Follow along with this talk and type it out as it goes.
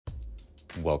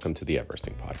Welcome to the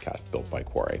Everesting podcast, built by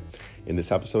Quarry. In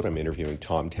this episode, I'm interviewing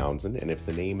Tom Townsend, and if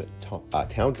the name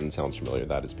Townsend sounds familiar,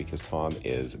 that is because Tom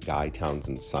is Guy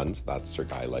Townsend's son, so that's Sir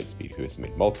Guy Lightspeed, who has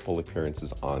made multiple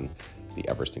appearances on the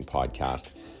Everesting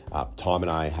podcast. Tom and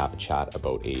I have a chat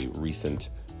about a recent,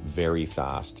 very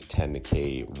fast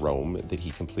 10K roam that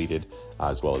he completed,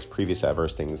 as well as previous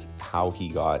Everestings, how he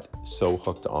got so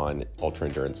hooked on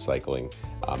ultra-endurance cycling,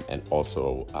 and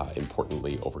also,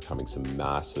 importantly, overcoming some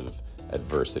massive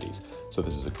adversities. So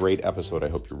this is a great episode. I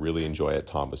hope you really enjoy it.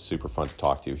 Tom was super fun to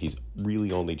talk to. He's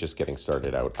really only just getting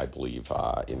started out, I believe,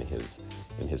 in his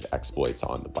exploits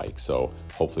on the bike. So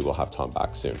hopefully we'll have Tom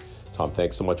back soon. Tom,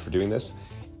 thanks so much for doing this.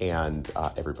 And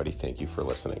everybody, thank you for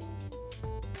listening.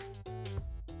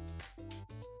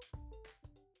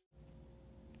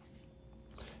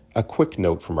 A quick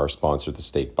note from our sponsor, the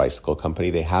State Bicycle Company.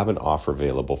 They have an offer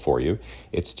available for you.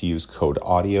 It's to use code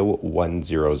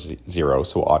AUDIO100,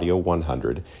 so audio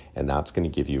 100, and that's going to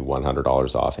give you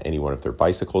 $100 off any one of their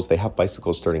bicycles. They have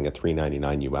bicycles starting at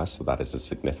 $399 US, so that is a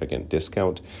significant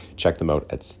discount. Check them out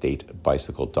at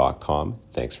statebicycle.com.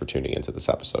 Thanks for tuning into this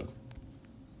episode.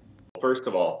 First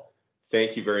of all,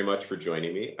 thank you very much for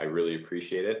joining me. I really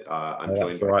appreciate it. I'm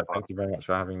joined by Thank you very much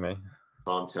for having me.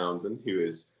 Tom Townsend, who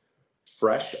is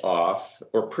fresh off,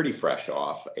 or pretty fresh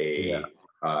off, a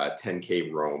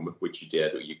 10K roam, which you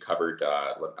did. You covered,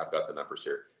 I've got the numbers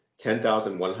here,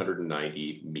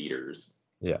 10,190 meters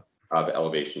of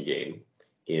elevation gain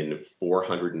in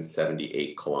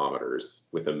 478 kilometers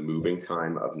with a moving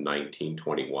time of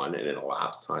 19:21 and an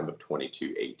elapsed time of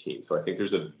 22:18. So I think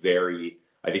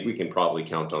I think we can probably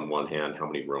count on one hand how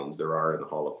many roams there are in the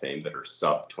Hall of Fame that are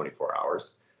sub 24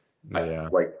 hours. Yeah.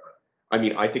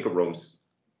 I think a roam's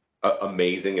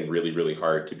amazing and really, really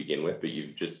hard to begin with, but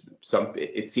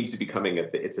it seems to be becoming a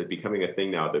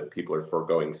thing now that people are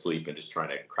foregoing sleep and just trying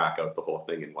to crack out the whole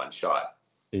thing in one shot.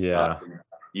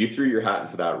 You threw your hat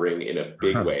into that ring in a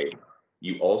big way.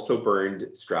 You also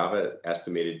Strava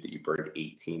estimated that you burned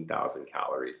 18,000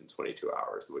 calories in 22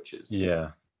 hours, which is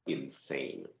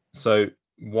insane. So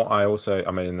what I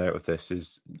made a note of this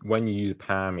is when you use a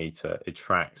power meter, it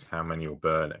tracks how many you're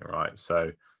burning, right?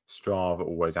 So Strava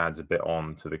always adds a bit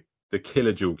on to the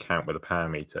kilojoule count with a power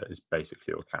meter is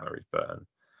basically your calories burn.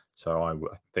 So I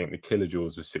think the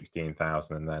kilojoules was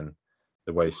 16,000, and then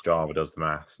the way Strava does the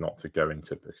maths, not to go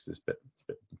into it because it's a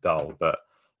bit dull, but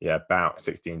yeah, about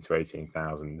 16 to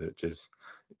 18,000, which is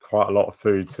quite a lot of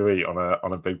food to eat on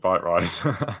a big bike ride.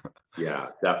 Yeah,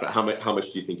 definitely. How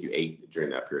much do you think you ate during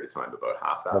that period of time? About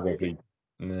half that? Probably,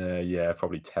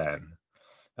 probably 10.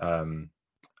 And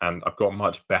I've got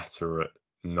much better at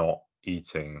not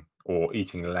eating or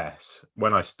eating less.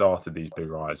 When I started these big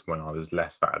rides, when I was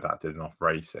less fat adapted and off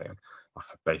racing, I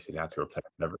basically had to replace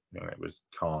everything. It was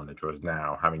carnage. Whereas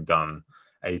now, having done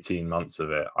 18 months of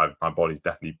it, my body's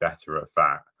definitely better at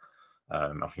fat.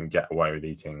 I can get away with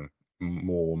eating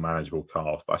more manageable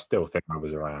carbs, but I still think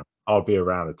I'll be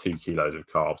around the 2 kilos of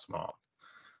carbs mark,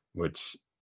 which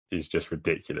is just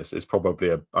ridiculous.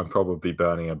 I'm probably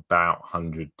burning about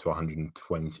 100 to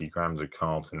 120 grams of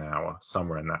carbs an hour,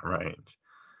 somewhere in that range.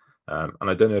 And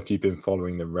I don't know if you've been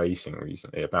following the racing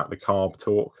recently about the carb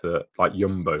talk that, like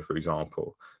Jumbo, for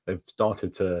example, they've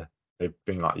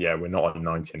been like, yeah, we're not at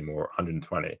 90 anymore,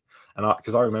 120. And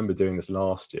because I remember doing this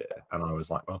last year, and I was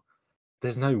like, well,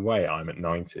 there's no way I'm at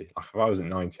 90. Like if I was at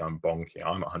 90, I'm bonking.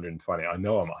 I'm at 120. I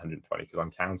know I'm at 120 because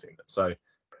I'm counting them. So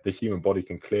the human body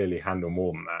can clearly handle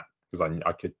more than that, because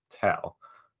I could tell.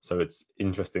 So it's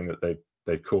interesting that they've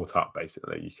caught up,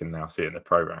 basically. You can now see in the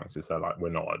programs is they're like,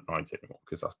 we're not at 90 anymore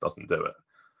because that doesn't do it.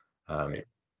 And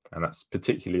that's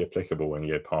particularly applicable when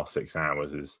you go past 6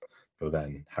 hours, is you're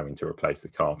then having to replace the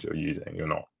carbs you're using. You're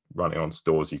not running on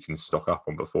stores you can stock up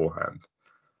on beforehand.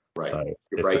 Right. So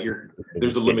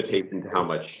there's a limitation to how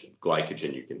much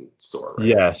glycogen you can store. Right?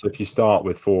 Yeah. So if you start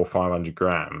with 400 or 500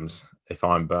 grams, if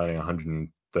I'm burning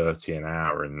 130 an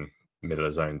hour in middle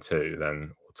of zone 2,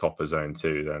 then or top of zone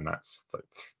 2, then that's like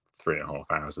 3.5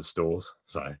 hours of stores.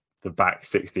 So the back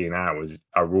 16 hours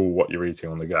are all what you're eating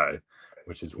on the go,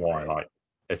 which is why, like,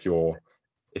 if you're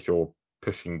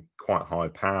pushing quite high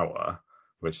power,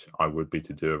 which I would be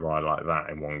to do a ride like that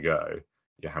in one go,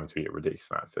 you're having to eat a ridiculous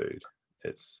amount of food.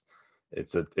 It's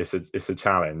a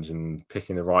challenge, and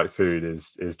picking the right food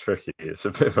is tricky. It's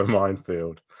a bit of a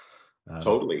minefield.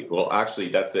 Totally. Well, actually,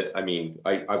 that's it. I mean,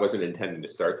 I wasn't intending to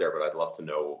start there, but I'd love to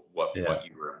know what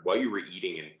you were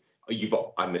eating, and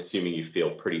I'm assuming you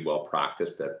feel pretty well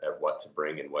practiced at what to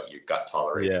bring and what your gut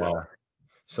tolerates. Well.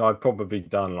 So I've probably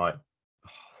done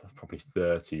probably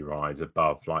 30 rides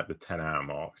above like the 10-hour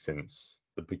mark since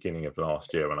the beginning of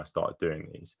last year when I started doing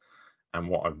these. And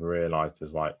what I've realized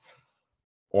is, like,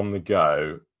 on the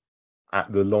go,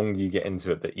 the longer you get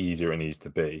into it, the easier it needs to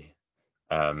be.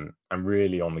 And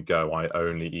really on the go, I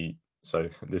only eat. So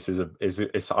this is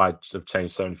I've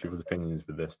changed so many people's opinions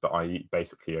with this, but I eat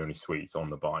basically only sweets on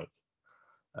the bike.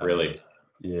 Really?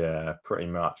 Yeah, pretty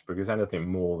much, because anything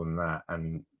more than that,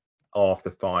 and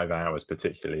after 5 hours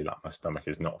particularly, like, my stomach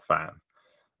is not a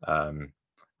fan.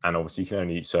 And obviously you can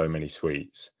only eat so many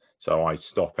sweets. So I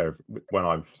stop when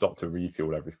I've stopped to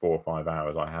refuel every 4 or 5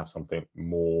 hours, I have something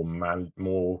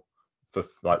more for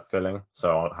like filling.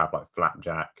 So I'll have like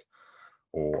flapjack,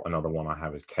 or another one I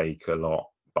have is cake a lot,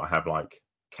 but I have like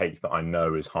cake that I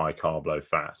know is high carb, low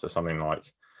fat. So something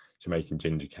like Jamaican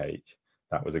ginger cake.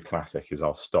 That was a classic. Is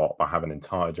I'll stop. I have an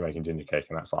entire Jamaican ginger cake,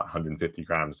 and that's like 150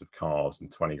 grams of carbs and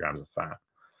 20 grams of fat.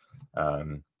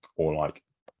 Or like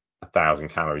 1,000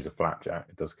 calories of flapjack.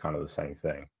 It does kind of the same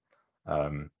thing.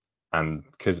 And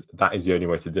because that is the only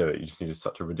way to do it. You just need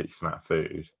such a ridiculous amount of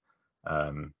food.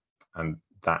 And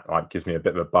that like gives me a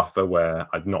bit of a buffer where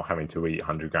I'm not having to eat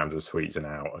 100 grams of sweets an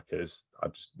hour, because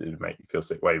it would make you feel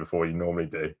sick way before you normally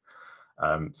do.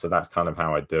 So that's kind of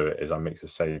how I do it, is I mix the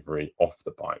savory off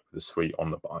the bike with the sweet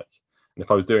on the bike. And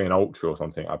if I was doing an ultra or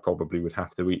something, I probably would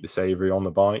have to eat the savory on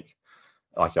the bike,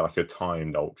 like a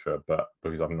timed ultra, but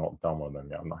because I've not done one of them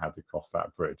yet, I've not had to cross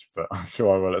that bridge, but I'm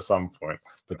sure I will at some point.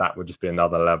 But that would just be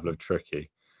another level of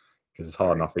tricky, because it's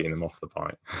hard enough eating them off the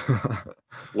bike.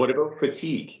 What about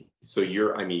fatigue? So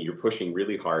you're pushing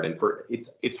really hard, and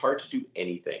it's hard to do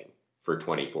anything for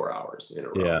 24 hours in a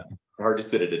row. Yeah. Hard to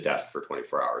sit at a desk for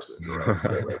 24 hours in a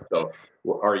row. So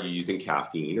are you using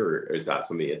caffeine, or is that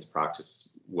something that's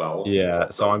practiced well? Yeah,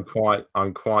 so I'm quite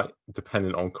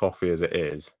dependent on coffee as it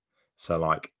is. So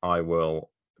like I will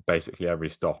basically every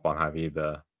stop I'll have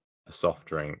either a soft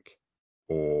drink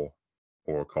or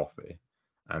a coffee.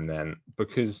 And then,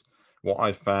 because what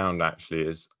I found actually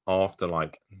is after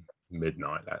like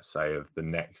midnight, let's say, of the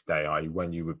next day,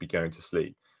 when you would be going to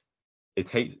sleep, it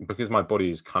takes, because my body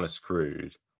is kind of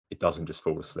screwed, it doesn't just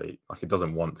fall asleep. Like, it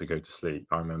doesn't want to go to sleep.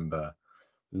 I remember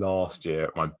last year,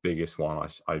 my biggest one,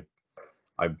 I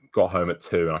got home at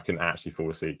 2 and I couldn't actually fall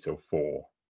asleep till 4,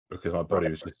 because my body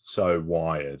was just so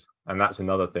wired. And that's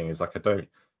another thing, is like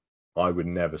I would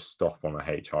never stop on a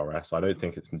HRS. I don't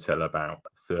think it's until about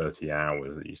 30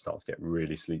 hours that you start to get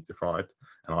really sleep deprived.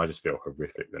 And I just feel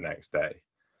horrific the next day.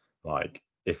 Like,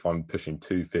 if I'm pushing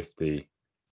 250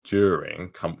 during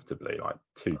comfortably, like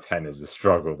 210 is a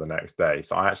struggle the next day.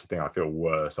 So I actually think I feel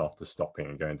worse after stopping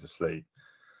and going to sleep.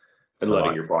 And so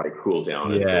letting your body cool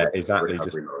down. Yeah, exactly.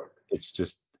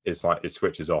 It's like it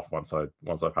switches off once I've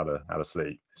had a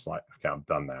sleep. It's like, okay, I'm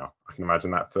done now. I can imagine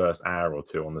that first hour or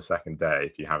two on the second day,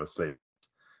 if you have a sleep,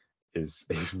 is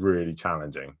really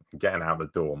challenging. Getting out the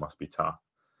door must be tough.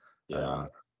 Yeah.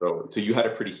 So you had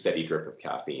a pretty steady drip of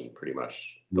caffeine, pretty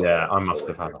much. Yeah, I must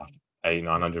have had like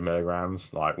 800-900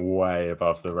 milligrams, like way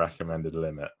above the recommended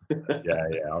limit. yeah,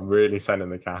 I'm really sending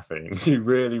the caffeine. You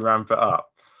really ramp it up.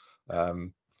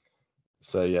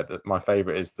 So yeah, my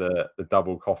favorite is the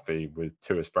double coffee with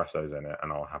 2 espressos in it,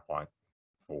 and I'll have like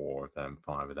 4 of them,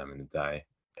 5 of them in a day.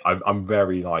 I'm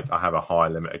very like, I have a high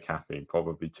limit of caffeine,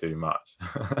 probably too much,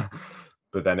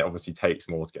 but then it obviously takes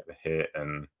more to get the hit.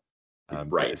 And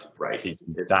right.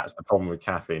 That's the problem with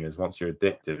caffeine, is once you're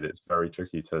addicted, it's very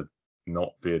tricky to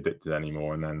not be addicted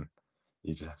anymore, and then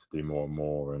you just have to do more and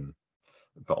more.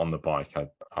 But on the bike,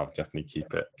 I'll definitely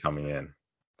keep it coming in.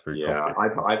 Yeah,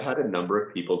 I've had a number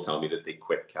of people tell me that they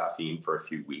quit caffeine for a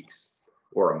few weeks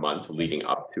or a month leading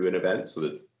up to an event, so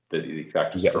that the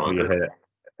effect is stronger.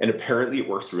 And apparently it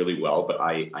works really well, but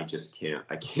I just can't.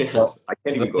 I can't even go.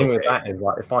 The thing with that is,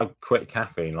 like, if I quit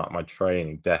caffeine, like, my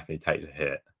training definitely takes a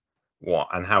hit.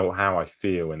 And how I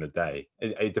feel in the day.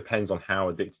 It depends on how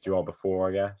addicted you are before,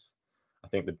 I guess. I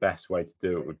think the best way to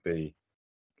do it would be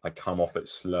like come off it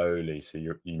slowly, so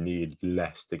you need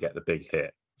less to get the big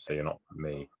hit. So you're not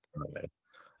me, really.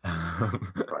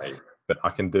 Right. But I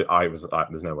can do.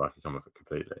 There's no way I could come off it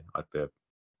completely.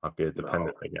 I'd be a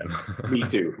dependent again. Me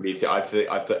too.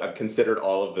 I've considered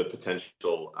all of the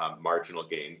potential marginal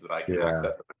gains that I can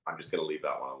access. I'm just going to leave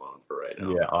that one alone for right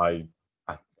now.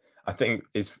 Yeah, I think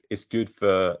it's good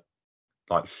for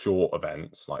like short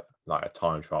events, like a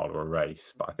time trial or a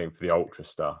race. But I think for the ultra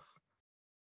stuff,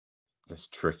 it's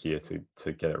trickier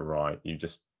to get it right.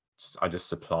 I just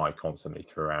supply constantly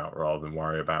throughout, rather than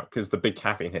worry about, because the big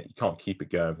caffeine hit, you can't keep it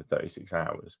going for 36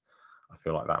 hours. I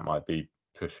feel like that might be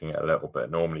pushing it a little bit.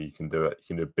 Normally you can do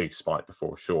a big spike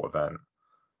before a short event,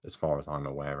 as far as I'm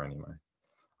aware anyway.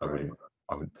 I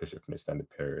wouldn't push it for an extended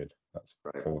period. That's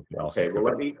probably okay.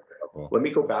 Well, let me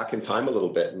go back in time a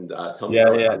little bit and tell me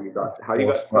how you got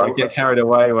I get carried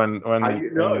away when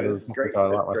it's great. I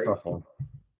like my stuff on.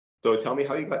 So tell me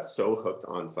how you got so hooked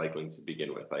on cycling to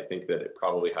begin with. I think that it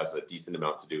probably has a decent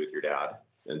amount to do with your dad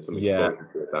and some Yeah. exposure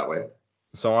to it that way.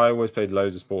 So I always played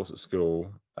loads of sports at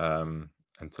school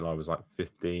until I was like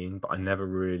 15, but I never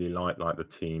really liked like the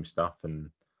team stuff, and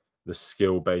the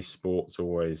skill-based sports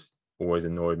always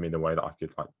annoyed me the way that I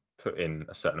could like put in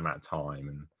a certain amount of time,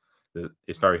 and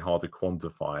it's very hard to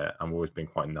quantify it. I've always been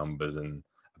quite numbers and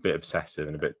a bit obsessive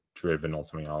and a bit driven on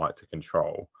something I like to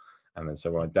control. And then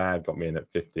so my dad got me in at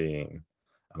 15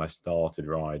 and I started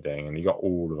riding, and he got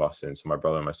all of us in, so my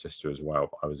brother and my sister as well,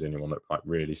 but I was the only one that like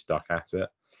really stuck at it.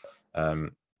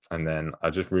 And then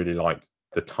I just really liked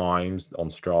the times on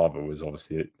Strava was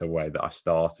obviously the way that I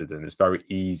started, and it's very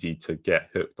easy to get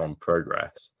hooked on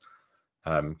progress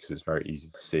because it's very easy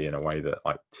to see in a way that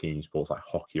like team sports like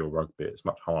hockey or rugby, it's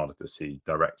much harder to see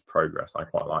direct progress. I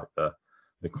quite like the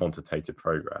quantitative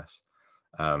progress.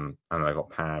 And I got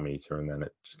power meter, and then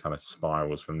it just kind of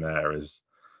spirals from there as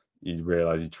you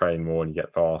realize you train more and you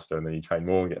get faster, and then you train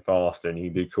more and get faster, and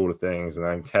you can do cooler things, and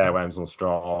then KOMs on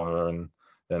Strava, and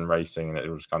then racing, and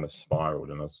it just kind of spiraled,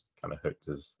 and I was kind of hooked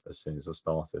as soon as I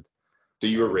started. So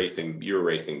you were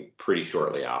racing pretty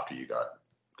shortly after you got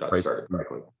started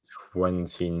cycling.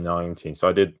 2019. So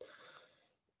I did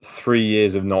 3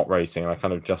 years of not racing, and I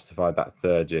kind of justified that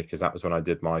third year because that was when I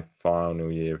did my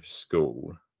final year of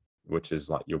school, which is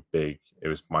like it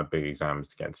was my big exams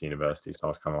to get into university. So I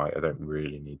was kind of like, I don't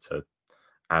really need to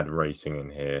add racing in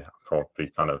here. Probably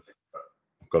kind of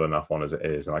got enough on as it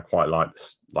is. And I quite like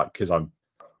this, like, because I'm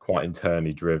quite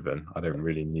internally driven, I don't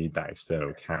really need that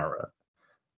external carrot.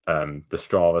 The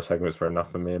Strava segments were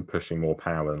enough for me, and pushing more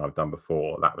power than I've done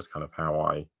before. That was kind of how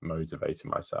I motivated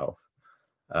myself.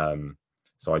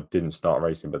 So I didn't start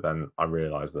racing, but then I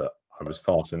realized that I was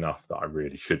fast enough that I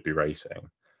really should be racing.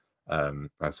 And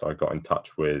so I got in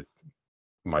touch with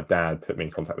my dad, put me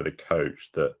in contact with a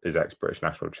coach that is ex-British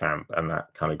national champ, and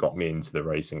that kind of got me into the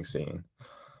racing scene.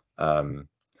 And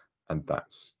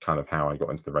that's kind of how I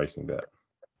got into the racing bit.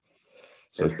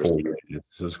 So 4 years,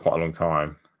 so it was quite a long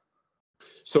time.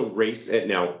 So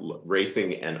racing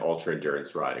and ultra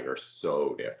endurance riding are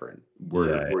so different.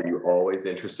 Were you always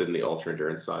interested in the ultra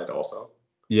endurance side also?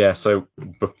 Yeah, so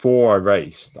before I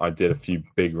raced, I did a few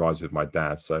big rides with my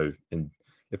dad. So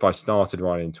if I started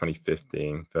riding in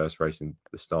 2015, first race in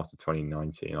the start of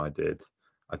 2019, I did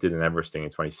an Everesting in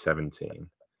 2017.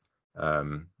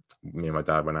 Me and my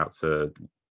dad went out to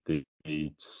the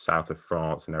south of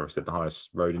France and Everest, the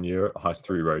highest road in Europe, the highest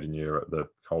through road in Europe, the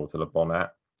Col de la Bonnet.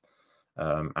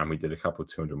 And we did a couple of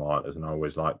 200 milers, and I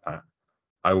always liked that.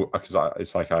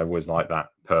 It's like I always like that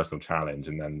personal challenge,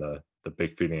 and then the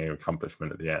big feeling of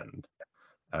accomplishment at the end,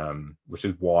 which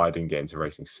is why I didn't get into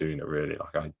racing sooner. Really,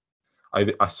 like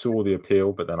I saw the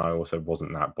appeal, but then I also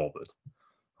wasn't that bothered.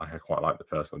 Like I quite like the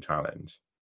personal challenge.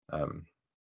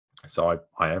 So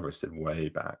I Everested way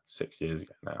back 6 years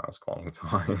ago now. That's quite a long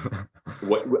time.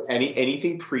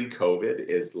 Anything pre-COVID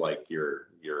is like your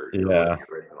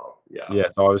original. Yeah.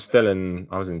 So I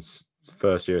was in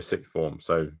first year of sixth form,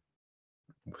 so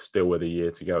still with a year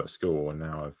to go at school, and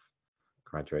now I've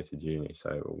graduated uni, so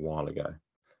a while ago.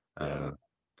 I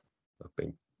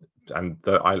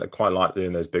quite like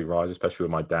doing those big rides, especially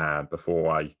with my dad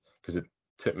because it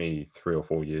took me 3 or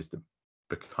 4 years to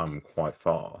become quite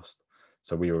fast.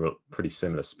 So we were at pretty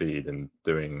similar speed and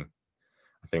doing,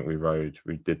 I think we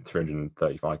did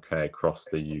 335k across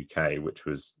the UK, which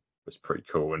was pretty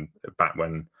cool. And back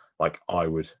when like I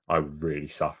would really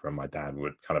suffer, and my dad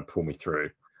would kind of pull me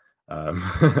through.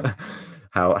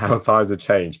 How times have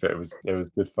changed, but it was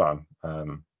good fun.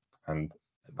 And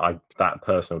that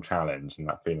personal challenge and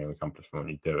that feeling of accomplishment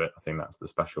when you do it, I think that's the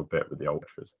special bit with the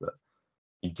ultras that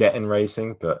you get in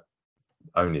racing, but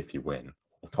only if you win,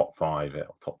 or top 5 it,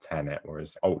 or top 10 it.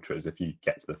 Whereas ultras, if you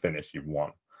get to the finish, you've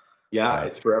won. Yeah,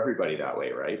 it's for everybody that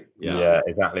way, right? Yeah,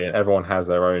 exactly. And everyone has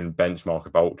their own benchmark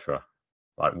of ultra.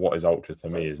 Like what is ultra to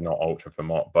me is not ultra for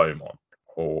Mark Beaumont,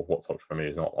 or what's ultra for me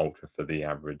is not ultra for the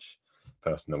average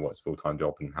person that works a full-time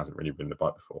job and hasn't really ridden a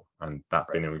bike before. And that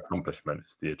feeling of accomplishment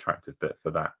is the attractive bit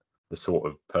for that, the sort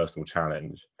of personal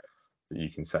challenge that you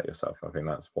can set yourself. I think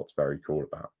that's what's very cool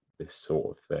about this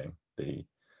sort of thing. The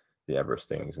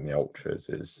Everestings and the ultras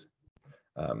is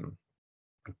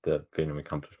the feeling of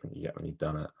accomplishment you get when you've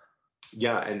done it.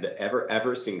 Yeah, and the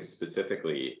Everesting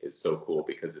specifically is so cool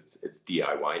because it's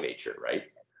DIY nature, right?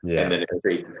 Yeah. And then it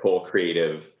creates whole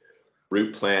creative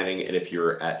route planning, and if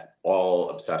you're at all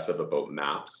obsessive about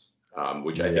maps,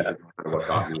 which I think is kind of what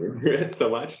got me into it so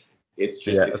much, it's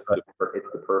the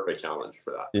perfect challenge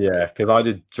for that. Yeah, because I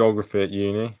did geography at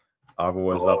uni. I've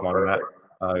always loved my map.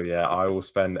 Oh yeah, I will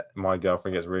spend. My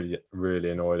girlfriend gets really, really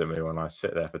annoyed at me when I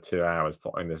sit there for 2 hours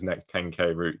plotting this next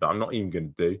 10K route that I'm not even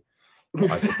going to do.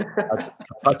 But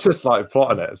I just like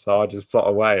plotting it, so I just plot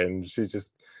away, and she's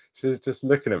just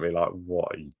looking at me like,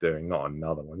 "What are you doing? Not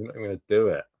another one. You're not going to do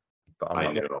it." But I'm I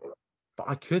like, know. "But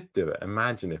I could do it.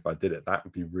 Imagine if I did it. That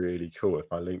would be really cool.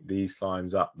 If I linked these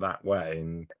climbs up that way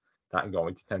and that got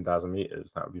me to 10,000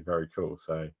 meters, that would be very cool."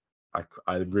 So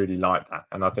I really like that,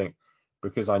 and I think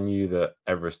because I knew that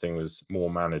Everesting was more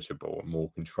manageable and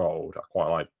more controlled, I quite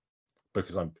like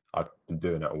because I've been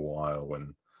doing it a while.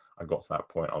 When I got to that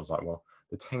point, I was like, well,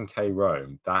 the 10K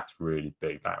Rome, that's really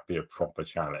big. That'd be a proper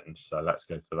challenge. So let's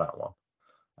go for that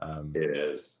one. It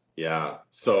is. Yeah.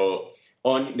 So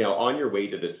on your way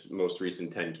to this most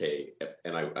recent 10K,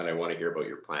 and I want to hear about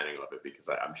your planning of it because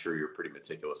I'm sure you're pretty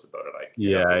meticulous about it. I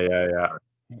Yeah, definitely.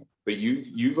 yeah, But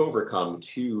you've overcome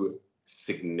two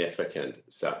significant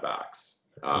setbacks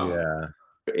yeah.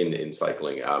 in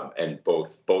cycling, and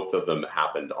both of them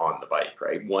happened on the bike,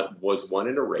 right? One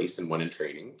in a race and one in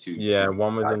training. Yeah, To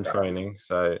one was in back up. training.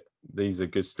 So these are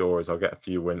good stories. I'll get a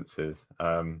few winces.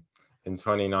 In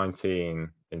 2019,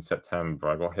 in September,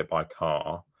 I got hit by a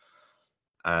car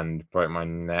and broke my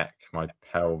neck, my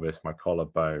pelvis, my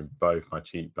collarbone, both my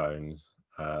cheekbones,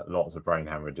 lots of brain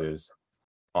hemorrhages.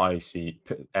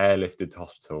 Airlifted to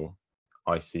hospital,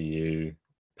 ICU.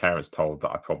 Parents told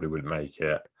that I probably wouldn't make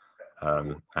it,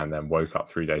 and then woke up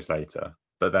 3 days later.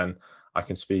 But then I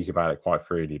can speak about it quite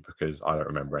freely because I don't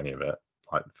remember any of it.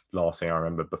 Like, last thing I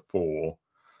remember before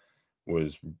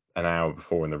was an hour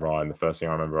before in the ride, and the first thing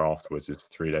I remember afterwards is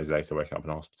 3 days later waking up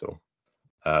in hospital.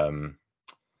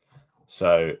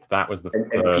 So that was the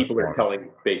And first people are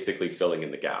one. basically filling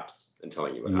in the gaps and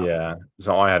telling you what happened. Yeah,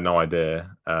 so I had no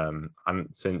idea. And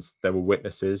since there were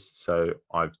witnesses, so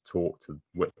I've talked to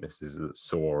witnesses that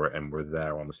saw it and were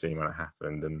there on the scene when it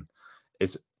happened. And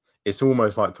it's it's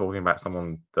almost like talking about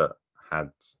someone that had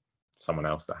someone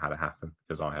else that had it happen,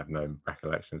 because I have no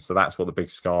recollection. So that's what the big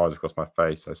scar is across my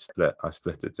face. I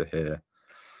split it to here.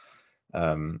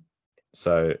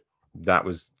 So that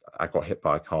was, I got hit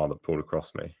by a car that pulled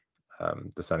across me,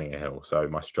 descending a hill. So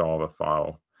my Strava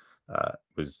file it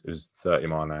was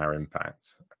 30-mile-an-hour impact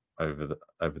over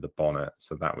the bonnet.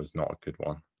 So that was not a good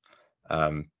one.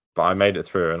 But I made it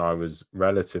through, and I was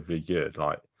relatively good.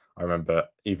 Like, I remember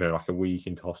even like a week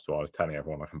into hospital, I was telling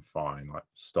everyone, like, I'm fine. Like,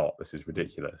 stop. This is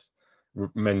ridiculous.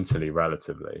 Mentally,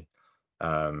 relatively.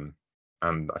 And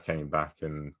I came back,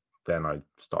 and then I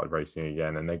started racing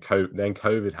again. And then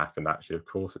COVID happened. Actually, of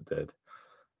course it did.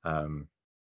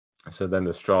 So then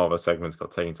the Strava segments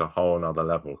got taken to a whole nother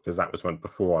level, because that was when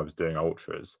before I was doing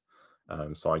ultras.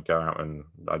 So I go out and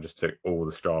I just took all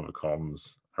the Strava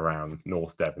comms around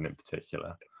North Devon in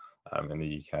particular, in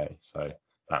the UK. So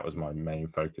that was my main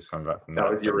focus coming back from That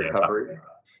that. was your But yeah, recovery.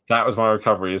 that was my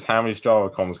recovery, is how many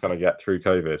Strava comms can I get through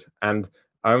COVID? And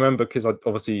I remember, because I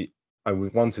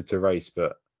wanted to race,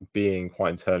 but being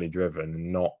quite internally driven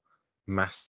and not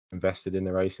mass invested in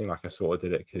the racing. Like, I sort of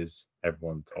did it because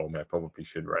everyone told me I probably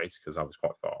should race because I was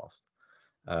quite fast.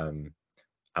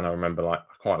 And I remember, like,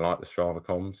 I quite like the Strava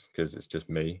comms because it's just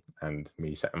me and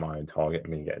me setting my own target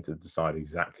and me getting to decide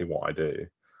exactly what I do,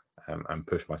 and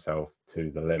push myself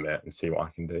to the limit and see what I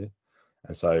can do.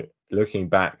 And so looking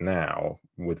back now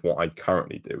with what I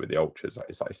currently do with the ultras,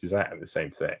 it's exactly the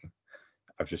same thing.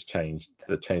 I've just changed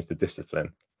the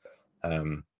discipline.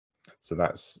 So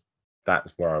that's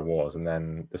where I was. And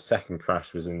then the second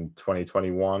crash was in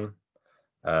 2021,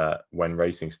 when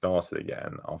racing started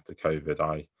again after COVID.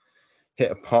 I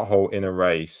hit a pothole in a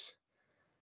race,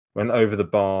 went over the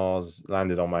bars,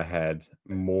 landed on my head,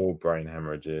 more brain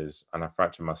hemorrhages, and I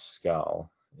fractured my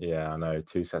skull. Yeah, I know,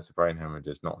 2 sets of brain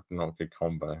hemorrhages, not a good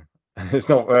combo. It's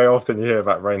not very often you hear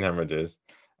about brain hemorrhages.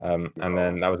 And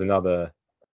then that was another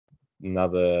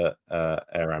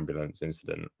air ambulance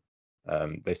incident.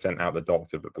 They sent out the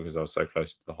doctor, but because I was so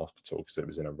close to the hospital, because it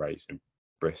was in a race in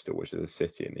Bristol, which is a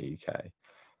city in the UK,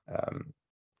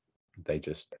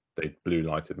 they blue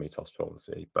lighted me to hospital,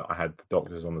 obviously. But I had the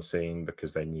doctors on the scene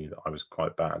because they knew that I was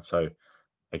quite bad. So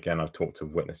again, I've talked to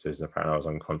witnesses, and apparently I was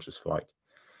unconscious for like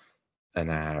an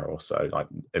hour or so, like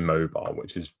immobile,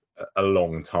 which is a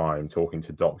long time. Talking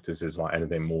to doctors is like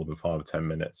anything more than 5 or 10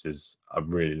 minutes is a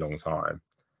really long time.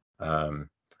 And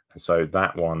so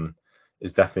that one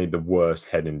is definitely the worst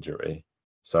head injury.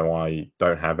 So I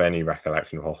don't have any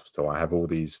recollection of hospital. I have all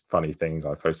these funny things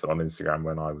I posted on Instagram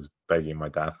when I was begging my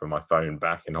dad for my phone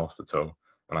back in hospital,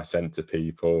 and I sent to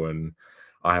people, and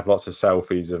I have lots of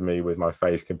selfies of me with my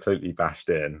face completely bashed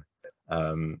in.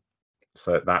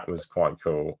 So that was quite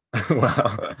cool.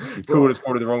 Well, cool is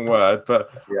probably the wrong word, but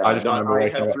I Yeah, just no, remember I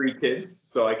waking have up. 3 kids,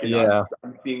 so Yeah,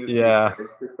 I'm seeing this from a yeah.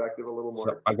 parent's perspective a little So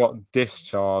more. I got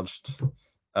discharged,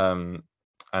 and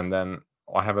then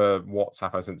I have a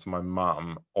WhatsApp I sent to my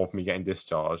mum of me getting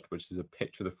discharged, which is a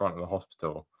picture of the front of the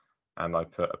hospital. And I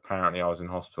put, apparently I was in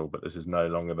hospital, but this is no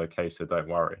longer the case, so don't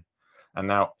worry. And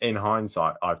now, in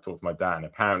hindsight, I've talked to my dad, and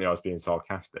apparently I was being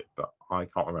sarcastic, but I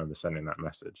can't remember sending that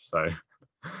message. So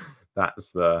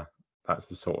that's the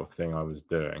sort of thing I was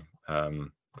doing.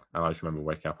 And I just remember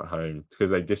waking up at home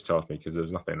because they discharged me because there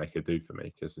was nothing they could do for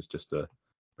me because it's just a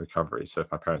recovery. So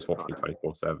if my parents watch me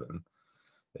 24/7,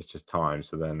 it's just time.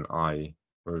 So then I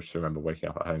just remember waking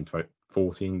up at home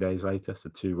 14 days later, so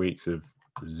 2 weeks of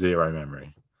zero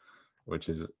memory, which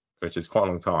is quite a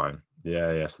long time.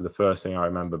 Yeah. So the first thing I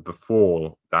remember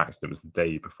before the accident was the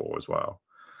day before as well.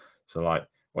 So like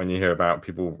when you hear about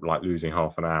people like losing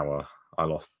half an hour, I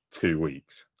lost 2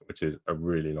 weeks, which is a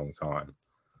really long time.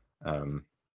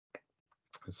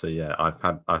 So yeah,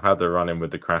 I've had the run in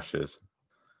with the crashes.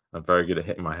 I'm very good at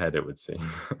hitting my head, it would seem.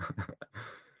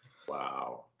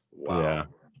 Wow. Yeah.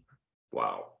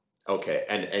 Wow. Okay.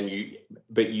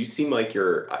 But you seem like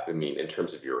I mean, in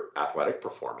terms of your athletic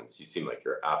performance, you seem like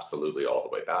you're absolutely all the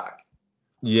way back.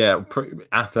 Yeah,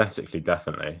 athletically,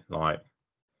 definitely. Like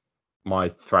my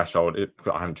threshold,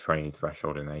 I haven't trained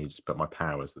threshold in ages, but my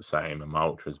power's the same and my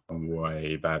ultra's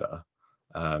way better.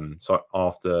 So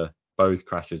after both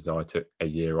crashes, though, I took a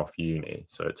year off uni.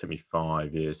 So it took me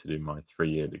 5 years to do my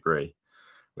 3-year degree,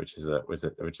 which is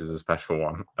a special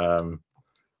one. And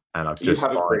I've You just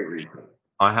have a great reason.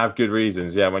 I have good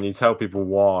reasons. Yeah, when you tell people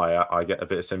why, I get a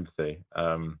bit of sympathy.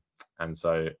 And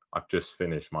so I've just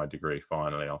finished my degree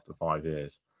finally after 5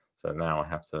 years. So now I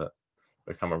have to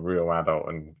become a real adult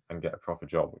and get a proper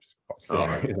job, which is quite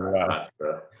scary as well.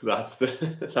 That's the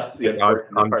unfortunate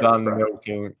I'm part of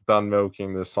the done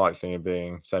milking the cycling and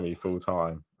being semi full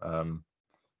time.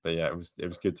 But yeah, it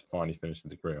was good to finally finish the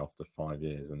degree after 5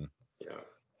 years. And yeah.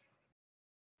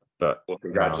 but Well, now,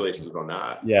 congratulations on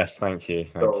that. yes, thank you.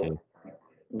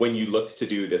 When you looked to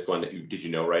do this one, did you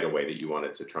know right away that you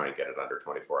wanted to try and get it under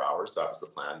 24 hours? That was the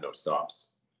plan. No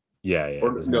stops. Yeah,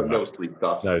 Or there's no sleep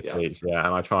stops. no Yeah. sleeps. Yeah,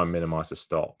 and I try and minimize the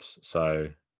stops. So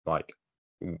like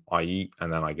I eat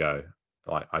and then I go.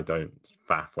 Like I don't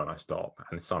faff when I stop,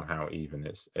 and somehow even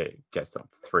it gets up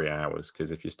to 3 hours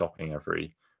because if you're stopping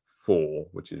every 4,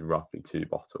 which is roughly 2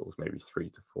 bottles, maybe 3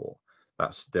 to 4,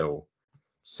 that's still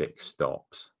 6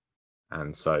 stops.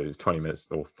 And so 20 minutes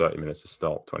or 30 minutes to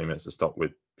stop, 20 minutes to stop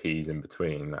with peas in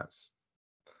between. That's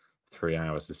 3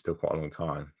 hours is still quite a long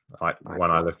time. Like when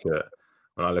I look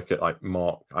at like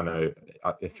Mark, I know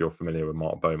if you're familiar with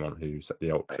Mark Beaumont, who's at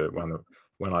the Ultra,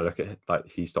 when I look at like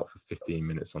he stopped for 15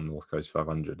 minutes on North Coast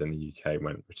 500 in the UK,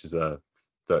 which is a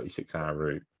 36-hour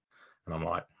route, and I'm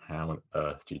like, how on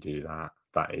earth do you do that?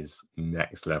 That is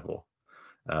next level,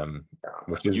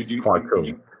 which is quite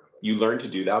cool. You learn to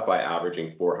do that by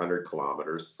averaging 400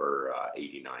 kilometers for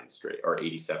 89 straight or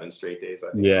 87 straight days,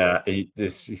 I think. Yeah,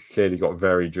 he's clearly got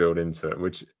very drilled into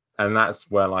it, and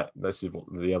that's where like this is what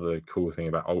the other cool thing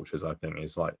about ultras I think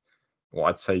is like what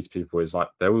I'd say to people is like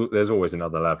there's always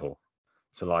another level.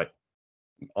 So like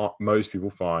most people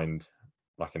find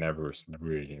like an Everest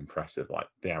really impressive. Like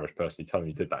the average person, you tell them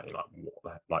you did that, you're like,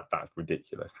 what? Like that's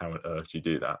ridiculous. How on earth do you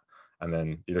do that? And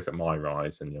then you look at my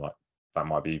rise, and you're like, that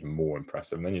might be even more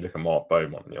impressive. And then you look at Mark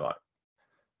Beaumont, and you're like,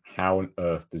 how on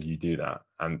earth does you do that?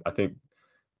 And I think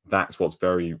that's what's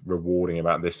very rewarding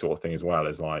about this sort of thing as well.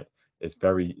 Is like it's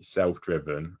very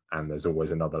self-driven, and there's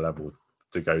always another level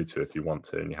to go to if you want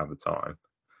to and you have the time.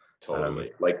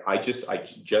 Totally. Like I just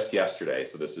yesterday,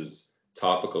 so this is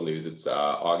topical news. It's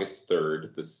August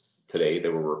 3rd. Today they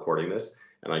were recording this,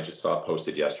 and I just saw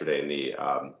posted yesterday in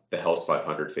the Health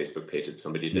 500 Facebook page that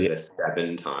somebody did a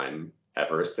 7-time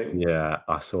Everesting. Yeah,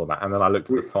 I saw that, and then I looked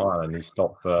at the file, and he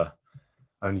stopped for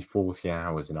only 40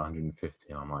 hours in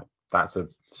 150. I'm like, that's a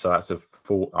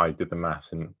full. I did the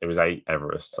maths, and it was 8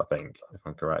 Everests, I think, if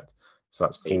I'm correct. So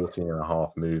that's 14 and a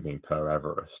half moving per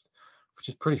Everest, which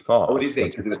is pretty fast. Oh, it is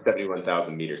 8 because it was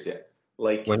 71,000 meters. Yeah,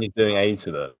 like when you're doing 8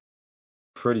 of them,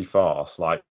 pretty fast.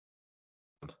 Like,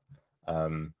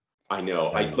 I know.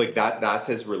 I like that. That's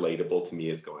as relatable to me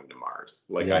as going to Mars.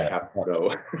 Like yeah, I have to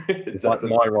go. It's like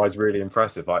my ride's really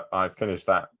impressive. I finished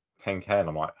that 10K and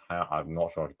I'm like, I'm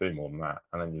not sure I could do more than that.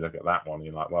 And then you look at that one and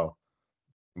you're like, well,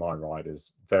 my ride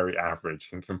is very average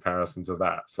in comparison to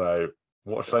that. So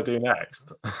what should I do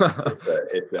next?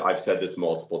 I've said this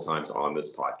multiple times on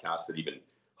this podcast that even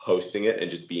hosting it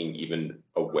and just being even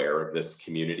aware of this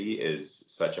community is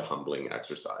such a humbling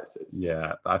exercise.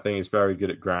 Yeah, I think it's very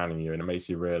good at grounding you, and it makes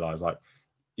you realize like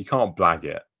you can't blag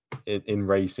it. In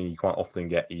racing, you quite often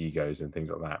get egos and things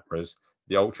like that. Whereas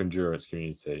the ultra endurance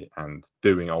community and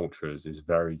doing ultras is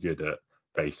very good at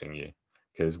basing you,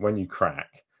 because when you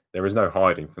crack, there is no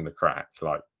hiding from the crack.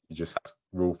 Like, you just have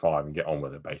rule 5 and get on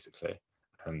with it, basically.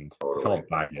 And you can't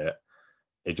blag it.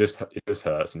 It just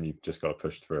hurts, and you've just got to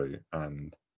push through.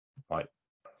 And like,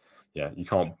 yeah, you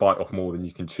can't bite off more than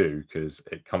you can chew, because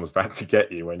it comes back to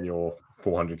get you when you're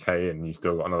 400k in and you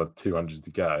still got another 200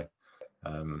 to go.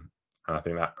 And I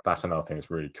think that's another thing that's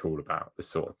really cool about this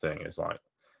sort of thing, is like,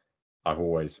 I've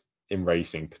always, in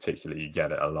racing particularly, you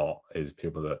get it a lot, is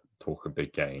people that talk a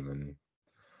big game,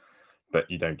 but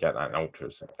you don't get that in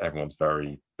ultras. Everyone's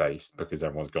very based, because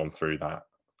everyone's gone through that.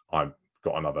 I've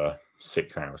got another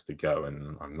 6 hours to go,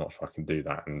 and I'm not sure I can do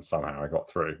that, and somehow I got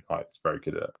through. Like, it's very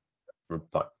good at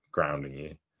like grounding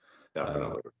you.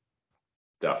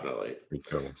 Definitely. Pretty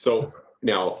cool. So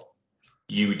now,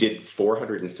 you did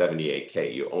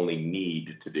 478k. You only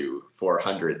need to do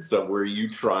 400. So were you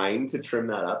trying to trim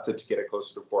that up to get it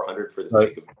closer to 400 for the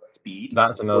sake of speed?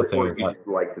 That's another thing. Or you just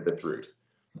liked this route?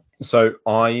 So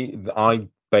I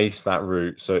based that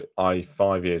route. So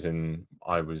 5 years in,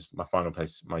 my final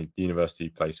place, my university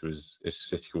place is a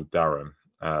city called Durham,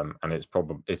 and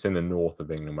it's in the north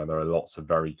of England, where there are lots of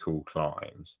very cool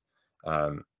climbs.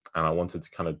 And I wanted to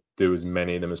kind of do as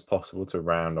many of them as possible to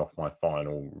round off my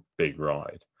final big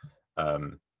ride.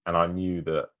 And I knew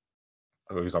that,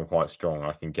 because I'm quite strong,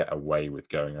 I can get away with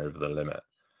going over the limit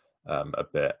a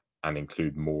bit, and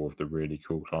include more of the really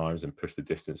cool climbs, and push the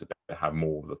distance a bit, have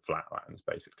more of the flatlands,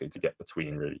 basically, to get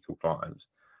between really cool climbs.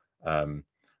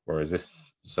 Whereas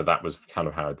so that was kind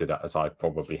of how I did it, as I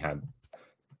probably had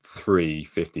 3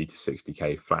 50 to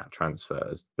 60k flat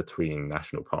transfers between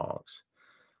national parks,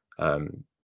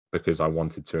 because I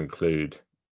wanted to include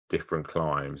different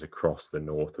climbs across the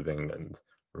north of England,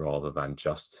 rather than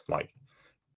just like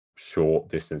short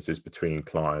distances between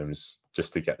climbs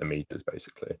just to get the meters,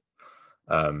 basically.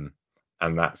 And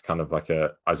that's kind of like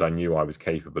as I knew I was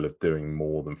capable of doing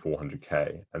more than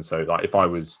 400k. And so, like, if I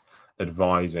was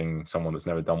advising someone that's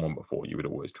never done one before, you would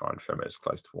always try and trim it as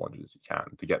close to 400 as you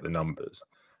can to get the numbers.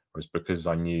 Whereas, because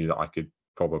I knew that I could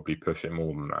probably push it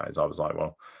more than that, is I was like,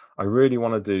 well, I really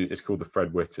want to do, it's called the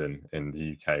Fred Whitton in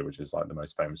the UK, which is like the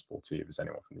most famous sportive, as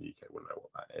anyone from the UK will know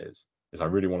what that is I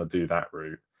really want to do that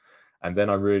route. And then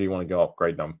I really want to go up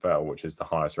Great Dun Fell, which is the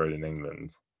highest road in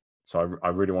England. So I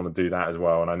really want to do that as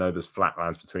well. And I know there's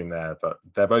flatlands between there, but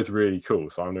they're both really cool.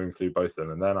 So I'm going to include both of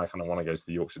them. And then I kind of want to go to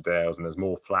the Yorkshire Dales, and there's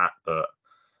more flat, but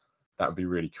that would be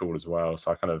really cool as well.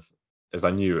 So I kind of, as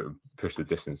I knew it would push the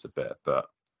distance a bit, but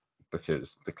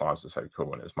because the climbs are so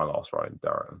cool and it was my last ride in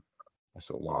Durham, I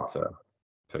sort of wanted to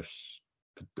push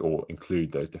or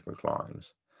include those different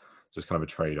climbs. So it's kind of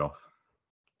a trade-off.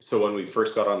 So when we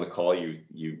first got on the call,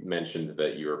 you mentioned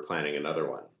that you were planning another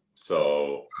one.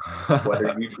 So what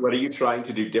are you trying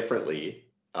to do differently,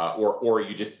 or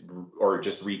just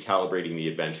recalibrating the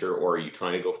adventure, or are you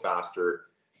trying to go faster?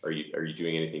 Are you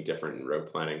doing anything different in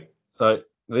road planning? So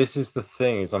this is the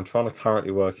thing, is I'm trying to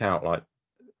currently work out, like,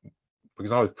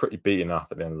 because I was pretty beaten up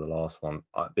at the end of the last one,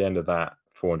 at the end of that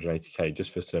 480k, just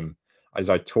for some,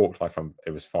 as I talked like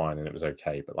it was fine and it was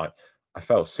okay, but like I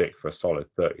felt sick for a solid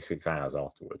 36 hours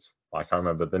afterwards. Like, I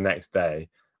remember the next day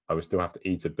I would still have to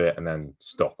eat a bit and then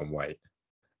stop and wait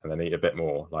and then eat a bit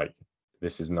more. Like,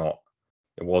 it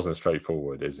wasn't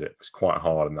straightforward, is it? It was quite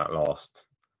hard in that last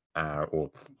hour or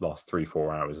last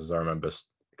 3-4 hours, as I remember,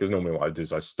 because normally what I do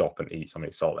is I stop and eat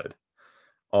something solid.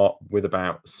 With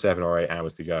about 7 or 8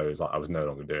 hours to go, I was no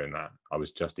longer doing that. I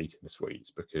was just eating the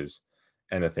sweets, because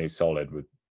anything solid would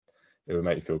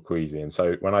make you feel queasy. And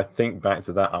so when I think back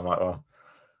to that, I'm like, well,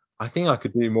 I think I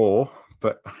could do more,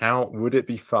 but how would it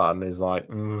be fun? Is like,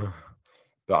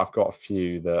 but I've got a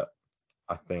few that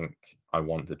I think I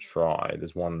want to try.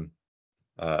 There's one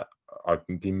I've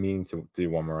been meaning to do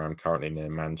one where I'm currently near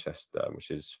Manchester,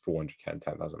 which is 400k and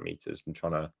 10,000 meters, and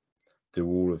trying to do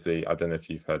all of the, I don't know if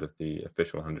you've heard of the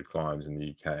official 100 climbs in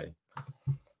the UK.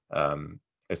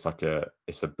 It's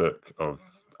a book of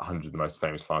 100 of the most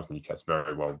famous climbs in the UK. It's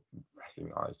very well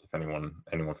recognized. If anyone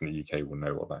from the UK will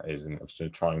know what that is, and I'm just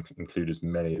going to try and include as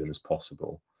many of them as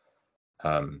possible.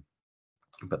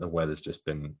 But the weather's just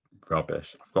been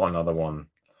rubbish. I've got another one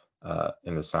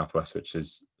in the southwest, which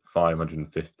is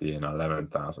 550 and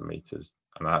 11,000 meters,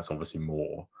 and that's obviously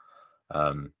more.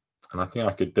 And I think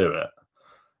I could do it.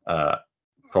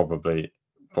 Probably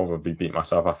beat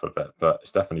myself up a bit, but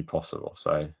it's definitely possible.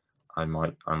 So I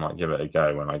might give it a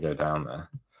go when I go down there.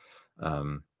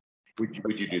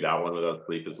 Would you do that one without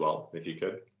sleep as well, if you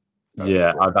could?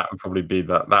 Yeah, that would probably be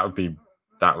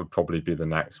that would probably be the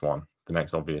next one, the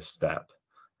next obvious step.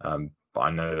 but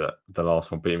I know that the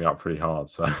last one beat me up pretty hard.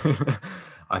 So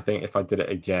I think if I did it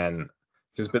again,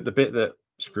 because the bit that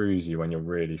screws you when you're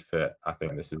really fit, I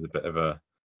think this is a bit of a,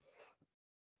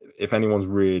 if anyone's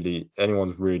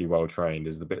really well trained,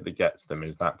 is the bit that gets them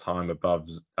is that time above.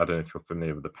 I don't know if you're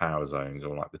familiar with the power zones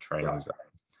or like the training zones.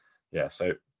 Yeah,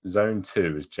 so zone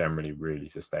 2 is generally really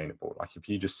sustainable. Like if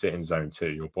you just sit in zone 2,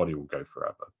 your body will go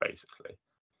forever, basically.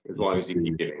 As long as you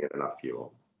keep giving it enough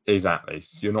fuel. Exactly.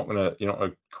 So you're not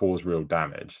gonna cause real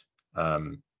damage.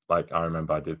 Like I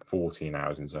remember I did 14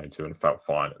 hours in zone 2 and felt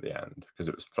fine at the end because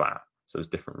it was flat. So it was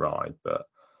a different ride. But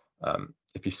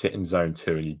if you sit in zone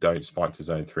 2 and you don't spike to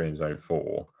zone 3 and zone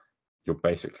 4, you're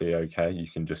basically okay. You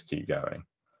can just keep going.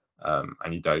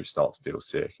 And you don't start to feel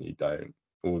sick, and you don't,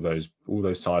 all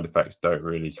those side effects don't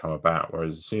really come about.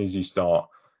 Whereas as soon as you start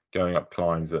going up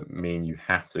climbs that mean you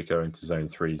have to go into zone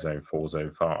 3, zone 4,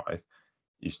 zone 5,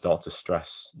 you start to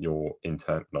stress your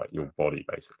your body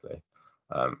basically,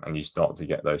 and you start to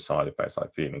get those side effects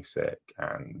like feeling sick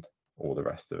and all the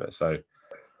rest of it. So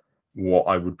what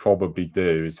I would probably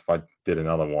do is if I did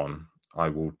another one, I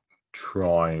will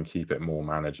try and keep it more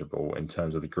manageable in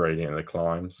terms of the gradient of the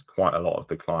climbs. Quite a lot of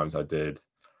the climbs I did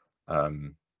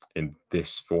in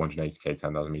this 480k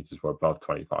 10,000 meters were above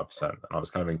 25%, and I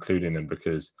was kind of including them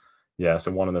because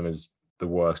so one of them is the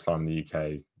worst climb in the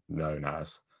UK known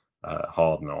as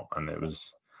Hard Knot, and it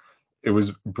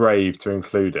was brave to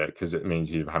include it because it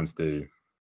means you have to do,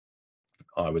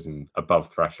 I was in above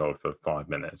threshold for 5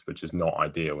 minutes, which is not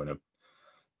ideal in a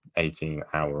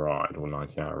 18-hour ride or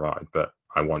 19-hour ride, but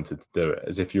I wanted to do it.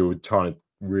 As if you were trying to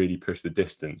really push the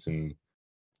distance and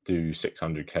do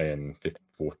 600k and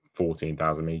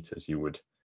 14,000 meters, you would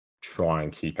try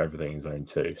and keep everything in zone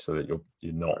 2 so that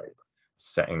you're not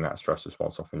setting that stress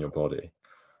response off in your body.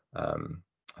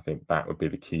 I think that would be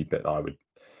the key bit that I would,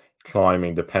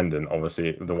 climbing dependent.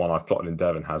 Obviously, the one I've plotted in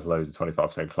Devon has loads of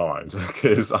 25% climbs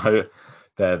because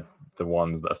they're the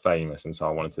ones that are famous, and so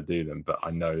I wanted to do them. But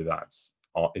I know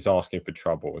it's asking for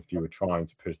trouble. If you were trying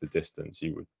to push the distance,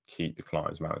 you would keep the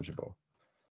climbs manageable.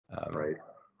 But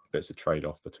it's a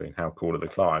trade-off between how cool are the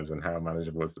climbs and how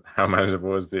manageable is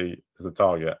the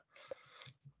target.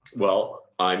 Well,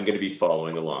 I'm going to be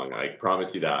following along. I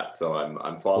promise you that. So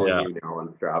I'm following you now on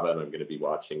Strava, and I'm going to be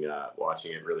watching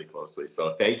it really closely.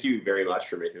 So thank you very much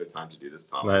for making the time to do this,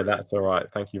 Tom. No, that's all right.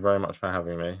 Thank you very much for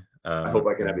having me. I hope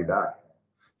I can have you back.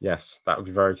 Yes, that would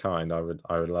be very kind. I would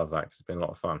love that because it's been a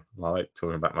lot of fun. I like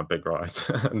talking about my big rides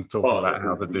and talking about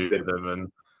how to do them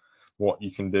and what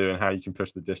you can do and how you can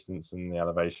push the distance and the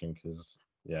elevation, because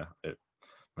it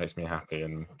makes me happy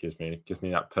and gives me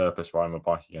that purpose riding my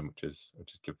bike again, which is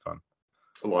good fun.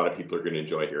 A lot of people are going to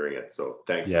enjoy hearing it. So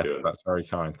thanks for doing it. That's very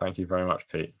kind. Thank you very much,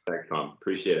 Pete. Thanks, Tom.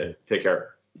 Appreciate it. Take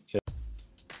care. Cheers.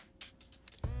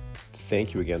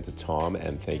 Thank you again to Tom,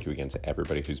 and thank you again to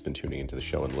everybody who's been tuning into the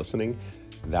show and listening.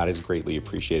 That is greatly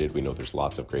appreciated. We know there's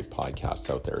lots of great podcasts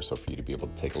out there, so for you to be able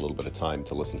to take a little bit of time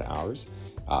to listen to ours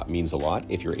means a lot.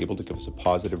 If you're able to give us a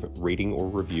positive rating or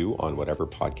review on whatever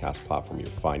podcast platform you're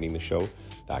finding the show,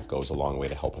 that goes a long way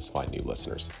to help us find new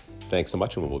listeners. Thanks so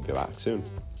much, and we'll be back soon.